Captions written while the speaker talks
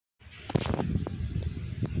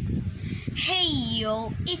Hey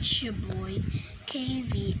yo, it's your boy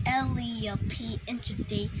KVLELP, and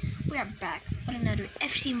today we are back with another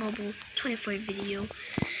FC Mobile 24 video.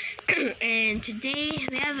 And today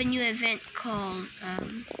we have a new event called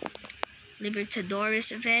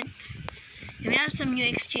Libertadores event, and we have some new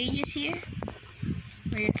exchanges here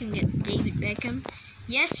where you can get David Beckham.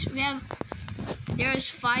 Yes, there's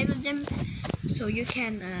 5 of them, so you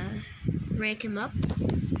can rank him up.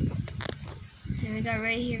 And we got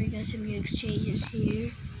right here, we got some new exchanges here.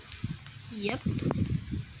 Yep.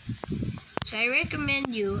 So I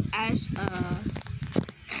recommend you as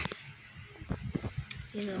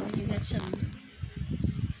you got some.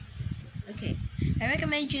 Okay. I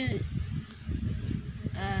recommend you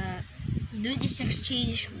do this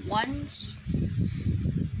exchange once.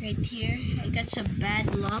 Right here. I got some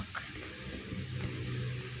bad luck.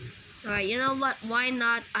 Alright, you know what? Why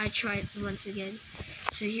not? I try it once again.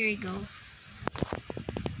 So here we go.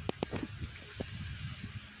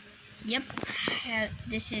 Yep,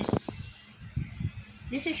 this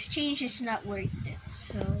exchange is not worth it.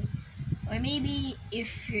 So, or maybe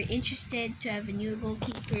if you're interested to have a new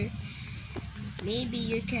goalkeeper, maybe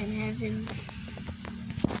you can have him.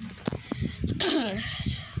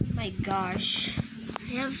 My gosh,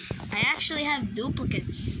 I actually have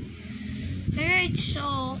duplicates. Alright,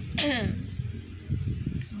 so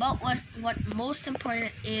but what most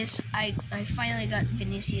important is I finally got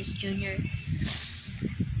Vinicius Jr.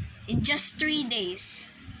 in just 3 days.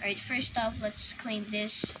 Alright, first off, let's claim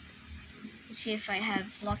this. Let's see if I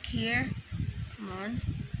have luck here. Come on.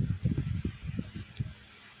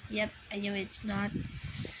 Yep, I knew it's not.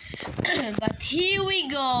 But here we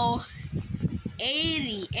go.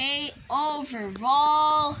 88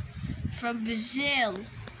 overall from Brazil.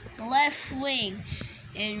 Left wing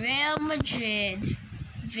in Real Madrid,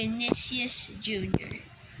 Vinicius Jr.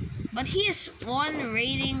 But he is 1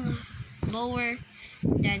 rating lower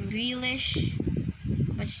than Grealish,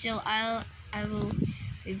 but still I will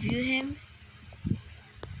review him.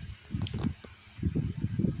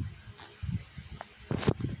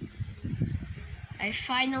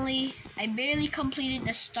 I barely completed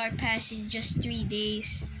the star pass in just 3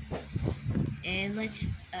 days, and let's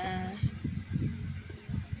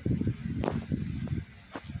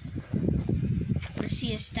see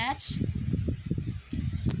his stats.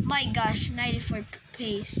 My gosh, 94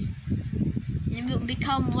 pace. It will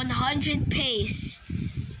become 100 pace.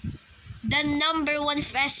 The number 1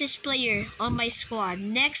 fastest player on my squad,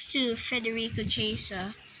 next to Federico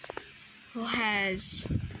Chiesa, who has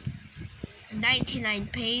 99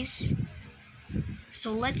 pace.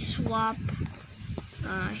 So let's swap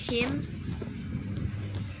him.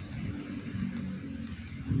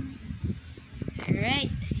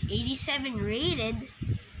 Alright, 87 rated.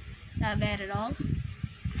 Not bad at all.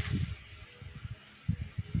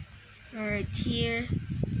 Alright, here,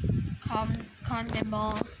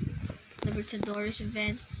 CONMEBOL Libertadores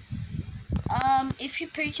event. If you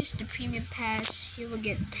purchase the premium pass, you will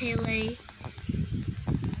get Pele,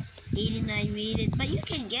 89 rated, but you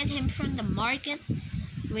can get him from the market,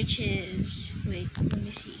 which is, wait, let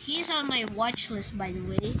me see. He's on my watch list, by the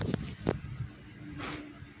way.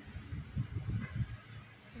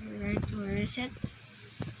 Alright, where is it?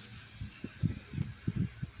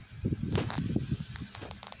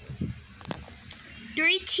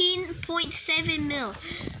 $13.7 mil.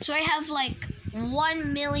 So I have like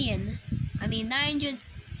 1 million. I mean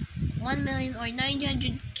 1 million or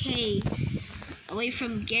 900k away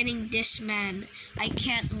from getting this man. I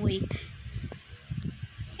can't wait.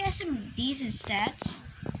 He has some decent stats,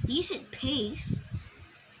 decent pace,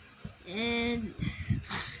 and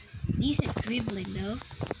decent dribbling though.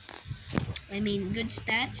 I mean, good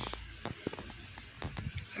stats.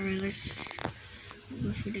 Alright, let's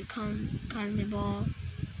go for the CONMEBOL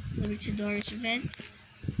Libertadores event.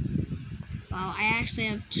 Wow, I actually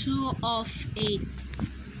have 2 of 8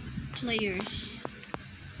 players.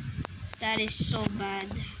 That is so bad.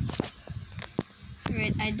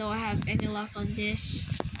 Alright, I don't have any luck on this.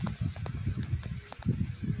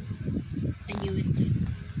 I knew it.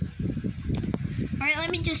 Alright, let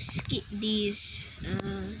me just skip these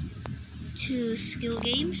 2 skill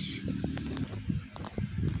games.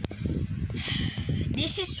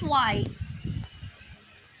 This is why,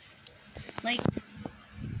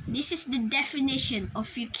 this is the definition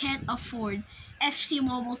of you can't afford FC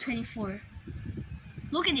Mobile 24.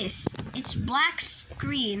 Look at this. It's black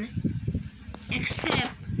screen,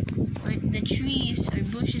 except like the trees or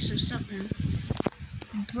bushes or something.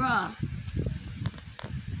 Bruh.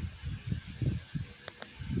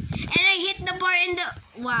 And I hit the bar in the...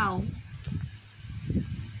 Wow.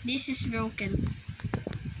 This is broken.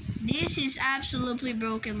 This is absolutely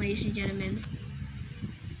broken, ladies and gentlemen.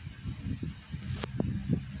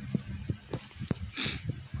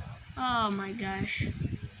 Oh my gosh.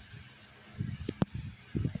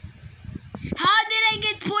 How did I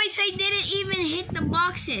get points? I didn't even hit the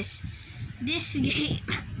boxes. This game.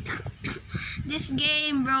 This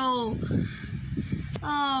game, bro.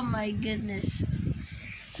 Oh my goodness.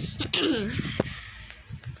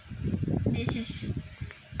 This is...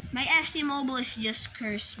 My FC Mobile is just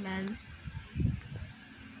cursed, man.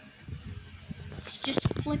 It's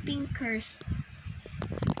just flipping cursed.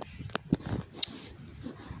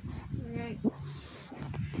 Alright.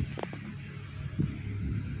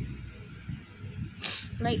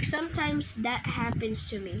 Like sometimes that happens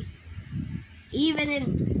to me. Even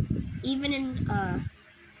in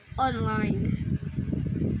online.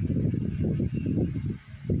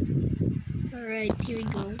 Alright, here we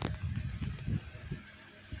go.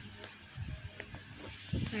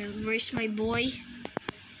 Where's my boy?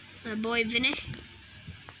 My boy VINI.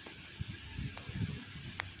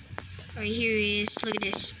 Alright, here he is. Look at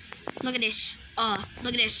this. Look at this. Oh,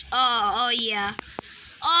 look at this. Oh yeah.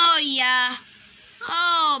 Oh yeah.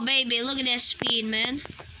 Oh baby, look at that speed, man.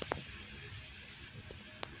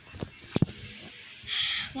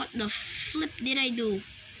 What the flip did I do?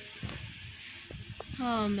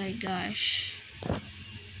 Oh my gosh.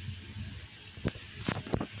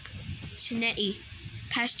 Cinetti.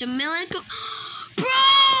 Past the million.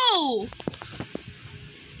 Bro!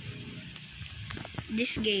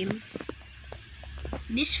 This game.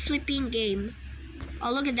 This flipping game.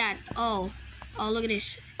 Oh, look at that. Oh, look at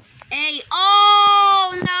this. Hey,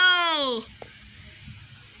 oh no!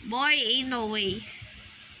 Boy, ain't no way.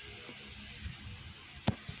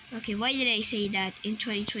 Okay, why did I say that in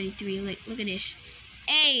 2023? Like, look at this.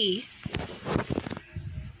 Hey!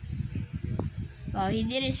 Well, he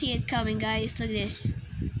didn't see it coming, guys. Look at this.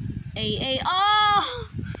 Hey, oh!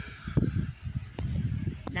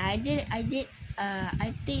 Nah, I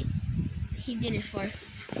think he didn't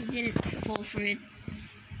fall for it.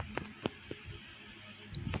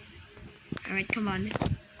 Alright, come on.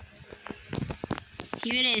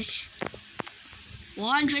 Here it is.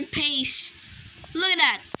 100 pace. Look at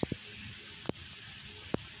that.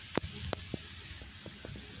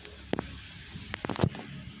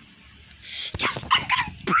 Yes, I got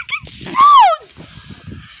freaking smooth!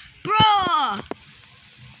 Bro!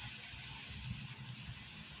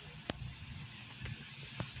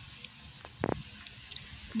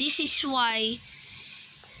 This is why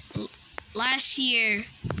last year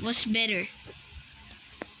was better.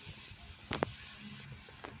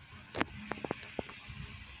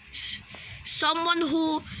 Someone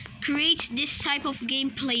who creates this type of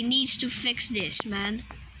gameplay needs to fix this, man.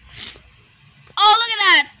 Oh, look at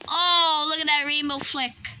that! Oh, look at that rainbow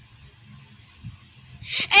flick.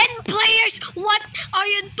 And players, what are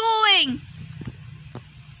you doing?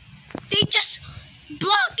 They just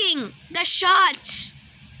blocking the shots.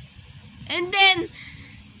 And then,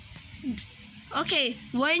 okay,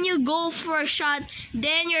 when you go for a shot,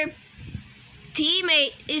 then your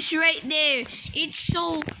teammate is right there. It's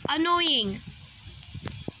so annoying.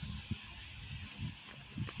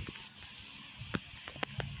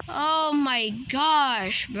 Oh my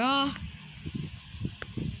gosh, bro.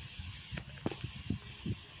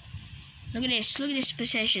 Look at this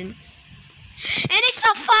possession. And it's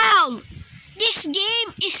a foul! This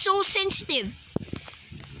game is so sensitive.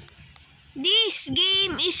 This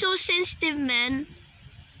game is so sensitive, man.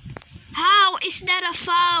 How is that a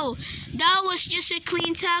foul? That was just a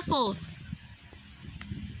clean tackle.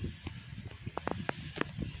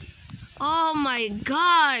 Oh my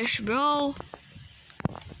gosh, bro.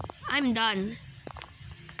 I'm done.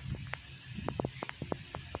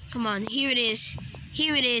 Come on, here it is.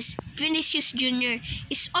 Here it is. Vinicius Jr.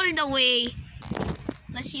 is all the way.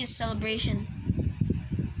 Let's see his celebration.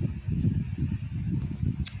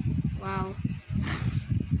 Wow.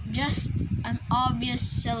 Just an obvious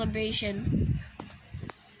celebration.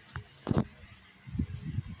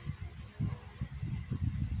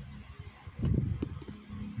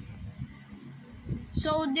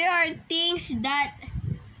 So there are things that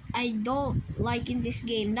I don't like in this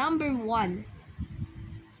game. Number 1,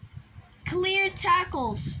 clear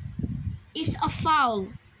tackles is a foul.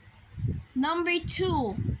 Number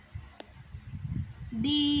 2,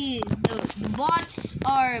 the bots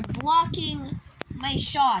are blocking my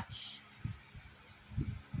shots.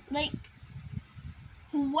 Like,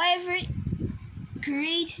 whoever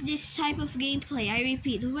creates this type of gameplay, I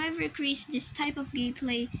repeat, whoever creates this type of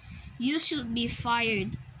gameplay, you should be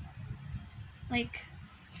fired. Like,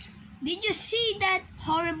 did you see that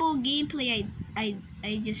horrible gameplay I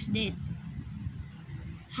just did?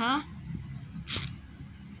 Huh?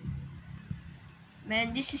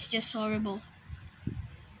 Man, this is just horrible.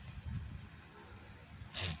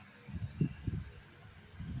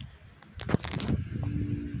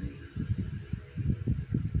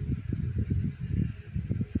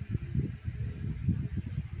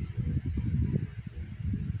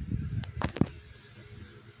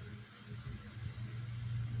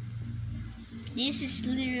 This is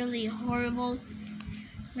literally horrible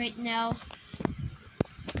right now.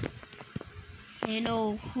 I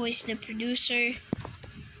know who is the producer.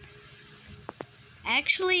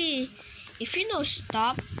 Actually, if you know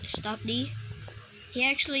Stop D, he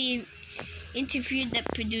actually interviewed the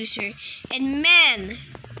producer, and man,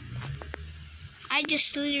 I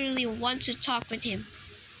just literally want to talk with him,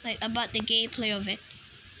 like about the gameplay of it.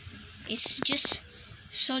 It's just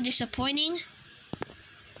so disappointing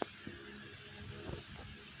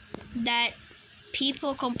that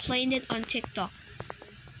people complained it on TikTok.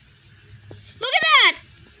 Look at that!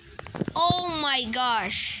 Oh my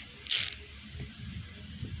gosh.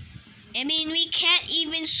 I mean, we can't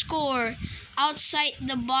even score outside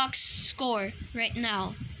the box score right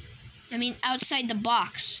now. I mean, outside the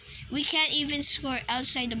box. We can't even score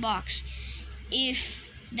outside the box if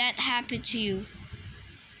that happened to you.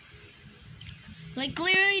 Like,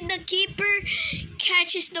 literally, the keeper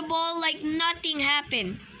catches the ball like nothing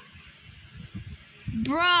happened.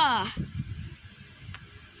 Bruh.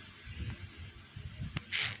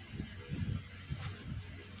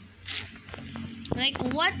 Like,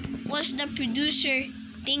 what was the producer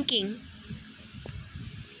thinking?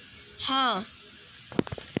 Huh?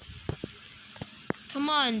 Come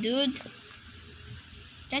on, dude.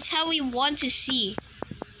 That's how we want to see.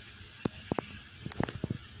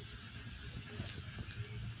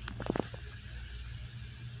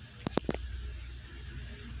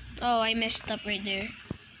 Oh, I messed up right there.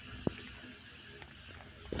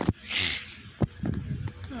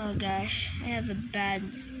 Oh gosh, I have a bad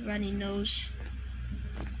runny nose.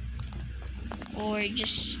 Or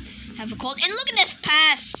just have a cold. And look at this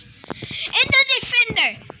pass! And the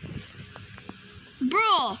defender!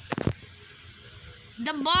 Bro!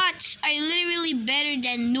 The bots are literally better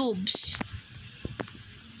than noobs.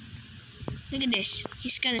 Look at this.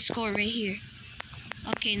 He's gonna score right here.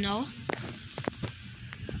 Okay, no.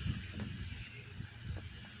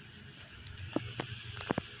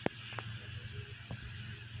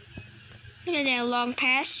 Look at that long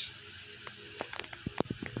pass.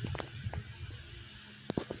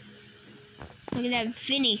 Look at that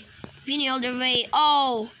VINI. VINI all the way.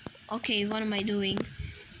 Oh! Okay, what am I doing?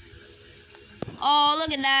 Oh,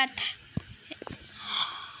 look at that.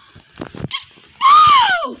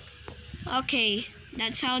 Oh! Okay,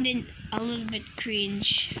 that sounded a little bit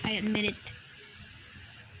cringe. I admit it.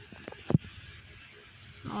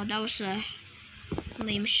 Oh, that was a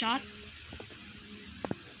lame shot.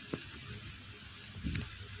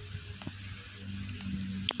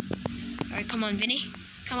 Alright, come on, VINI.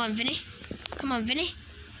 Come on, VINI. Come on, VINI.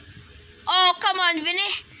 Oh, come on, VINI.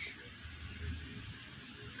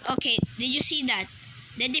 Okay, did you see that?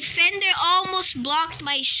 The defender almost blocked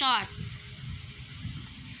my shot.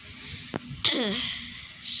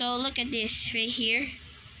 So look at this right here.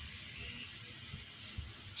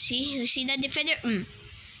 See, you see that defender?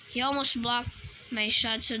 He almost blocked my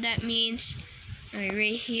shot, so that means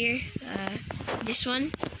right here, this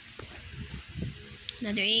one.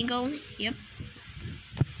 Another angle. Yep.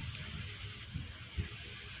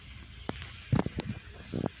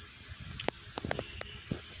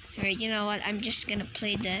 Alright, you know what? I'm just gonna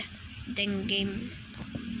play the dang game.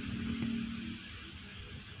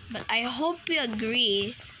 But I hope you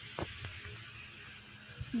agree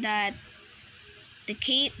that the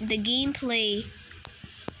gameplay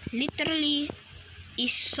literally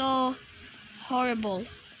is so horrible.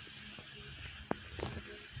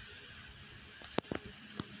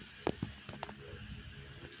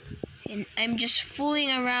 And I'm just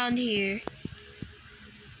fooling around here.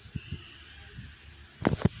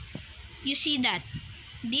 You see that?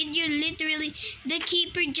 Did you literally... The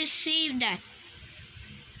keeper just saved that.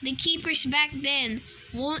 The keepers back then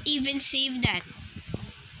won't even save that.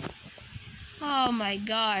 Oh my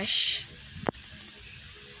gosh.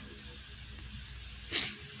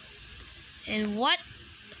 And what?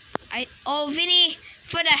 Oh, VINI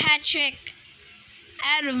for the hat trick.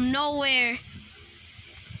 Out of nowhere.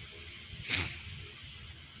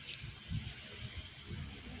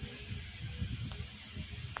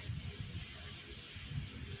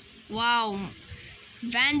 Wow.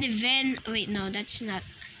 Van de Ven. Wait, no, that's not.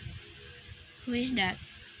 Who is that?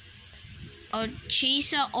 Oh,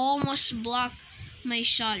 Chesa almost blocked my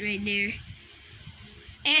shot right there.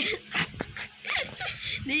 And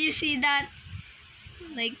Did you see that?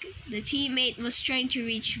 Like, the teammate was trying to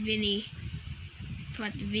reach VINI,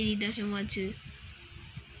 but VINI doesn't want to.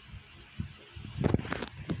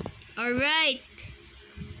 Alright.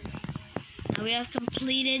 Now we have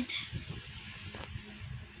completed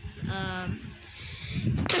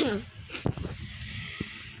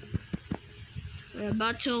we're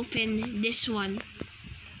about to open this one.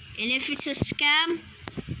 And if it's a scam,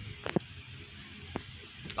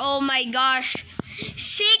 oh my gosh,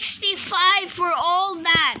 65 for all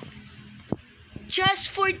that. Just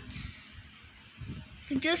for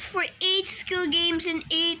 8 skill games and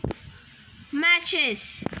 8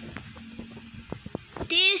 matches.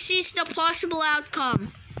 This is the possible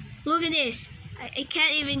outcome. Look at this. I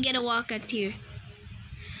can't even get a walkout here.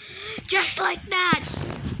 Just like that.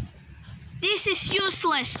 This is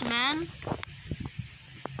useless, man.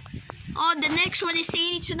 Oh, the next one is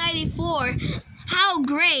 80 to 94. How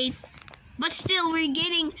great. But still, we're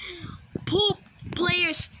getting poop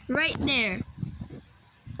players right there.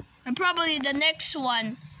 And probably the next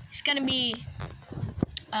one is gonna be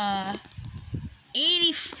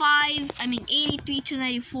 83 to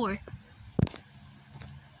 94.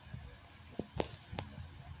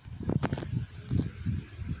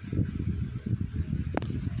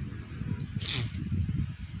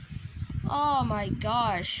 Oh my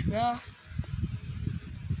gosh, bro.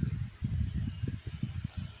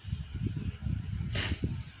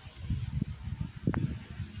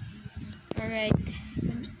 Alright.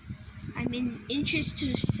 I'm in interest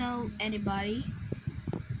to sell anybody.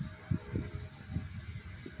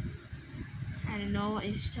 I don't know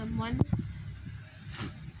if someone.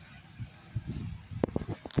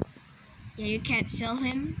 Yeah, you can't sell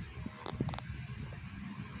him.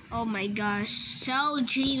 Oh my gosh. Sell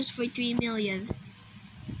dreams for 3 million.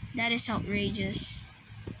 That is outrageous.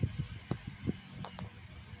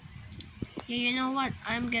 Yeah, you know what?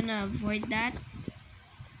 I'm gonna avoid that.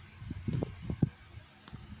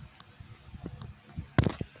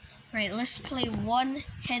 Right, let's play one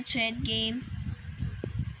head-to-head game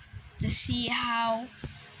to see how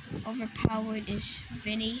overpowered is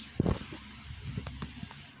VINI.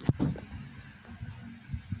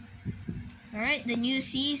 Alright, the new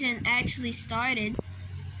season actually started.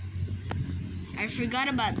 I forgot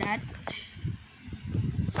about that.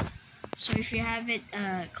 So if you haven't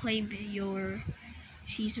claimed your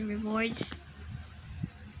season rewards,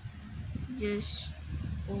 just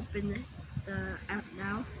open the app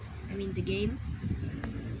now. I mean the game.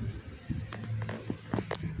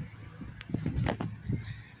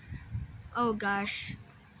 Oh gosh.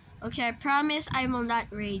 Okay, I promise I will not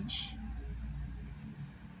rage.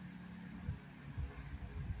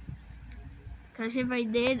 Because if I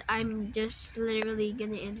did, I'm just literally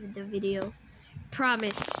gonna end with the video.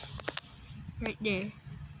 Promise. Right there.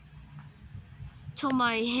 To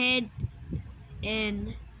my head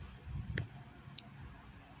and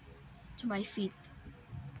to my feet.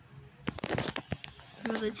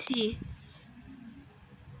 Well, let's see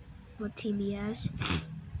what team he has.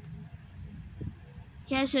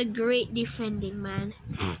 He has a great defending, man.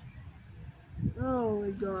 Oh my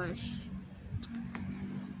gosh.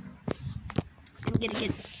 I'm gonna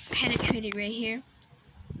get penetrated right here.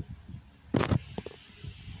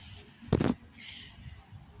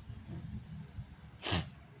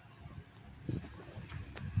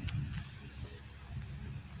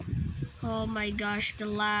 Oh my gosh, the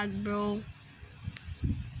lag, bro.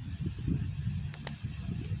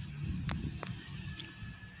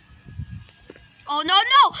 Oh no,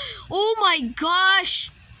 no! Oh my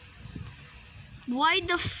gosh! Why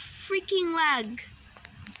the freaking lag?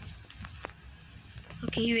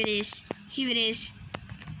 Okay, here it is. Here it is.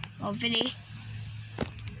 Oh, VINI.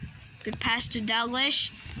 Good pass to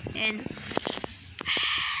Douglas. And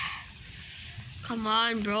come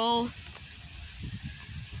on, bro.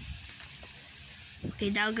 Okay,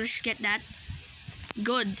 Douglas, get that.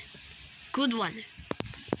 Good. Good one.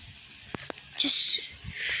 Just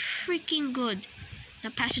freaking good. Now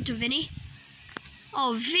pass it to VINI.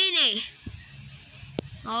 Oh, VINI!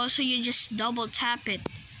 Oh, so you just double tap it.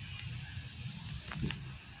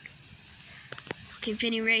 Okay,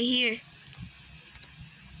 VINI right here.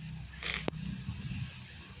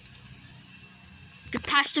 Good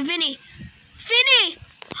pass to VINI. VINI!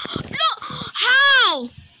 No! How?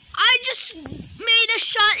 I just made a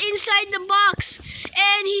shot inside the box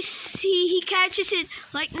and he catches it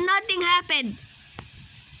like nothing happened.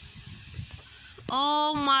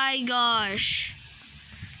 Oh my gosh.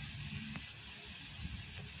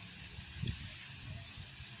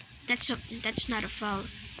 That's not a foul.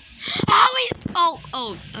 Oh wait!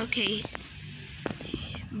 Oh, okay.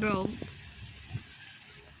 Bro.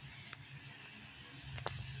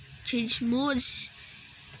 change moods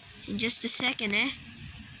in just a second, eh?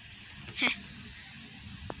 Heh.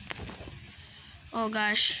 Oh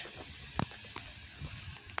gosh.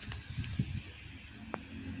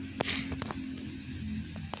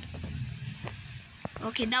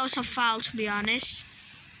 Okay, that was a foul, to be honest.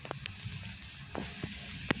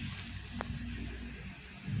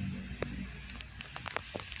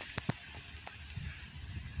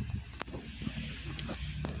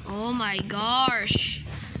 Oh my gosh.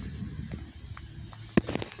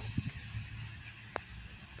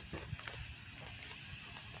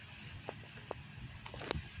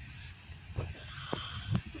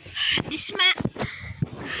 This man.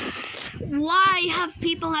 Why have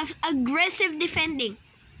people have aggressive defending?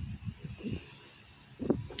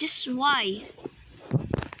 Just why?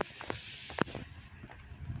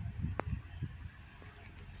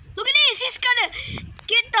 Look at this, he's gonna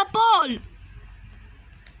get the ball.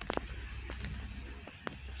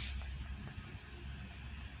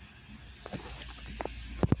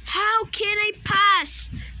 How can I pass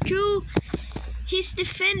through his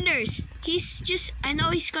defenders? He's just, I know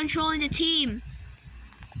he's controlling the team.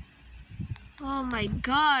 Oh my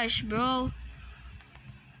gosh, bro.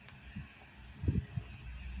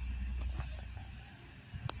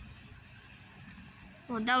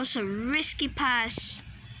 Oh, that was a risky pass.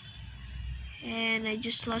 And I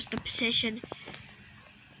just lost the possession.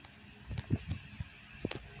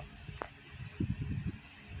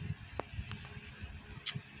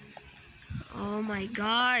 Oh my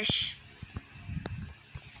gosh.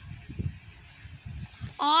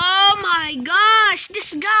 Oh my gosh,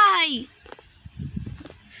 this guy.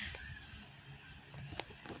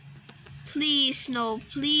 Please, no,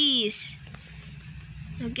 please.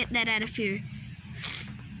 No, get that out of here.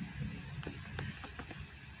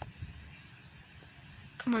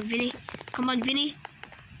 Come on, Vinny. Come on, Vinny.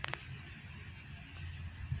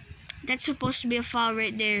 That's supposed to be a foul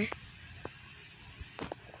right there.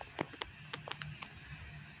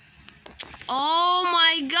 Oh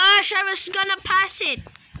my gosh, I was gonna pass it.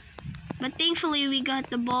 But thankfully, we got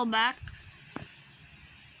the ball back.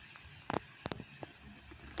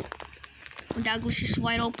 Oh, Douglas is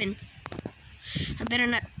wide open. I better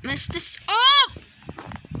not mess this up.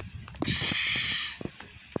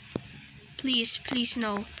 Please, please,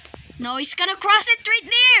 no. No, he's gonna cross it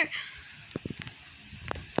right there.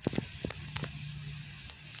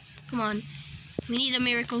 Come on. We need a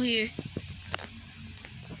miracle here.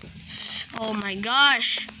 Oh my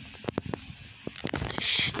gosh.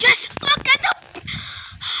 Just look at the...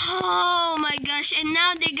 Oh my gosh. And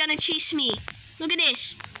now they're gonna chase me. Look at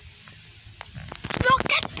this.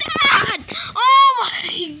 Look at that. Oh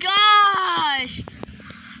my gosh.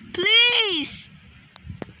 Please.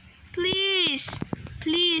 Please.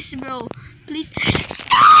 Please, bro. Please.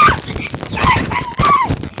 Stop. Stop.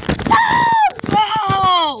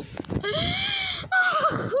 No.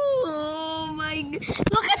 Oh my god.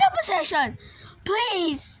 Look at the possession.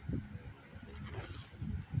 Please.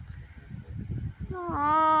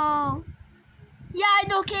 Oh. Yeah, I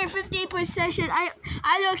don't care. 58 possession.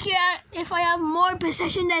 I don't care if I have more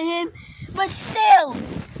possession than him. But still.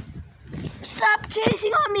 Stop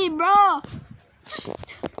chasing on me, bro. Just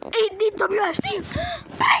 8 DWFC.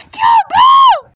 Thank you, bro.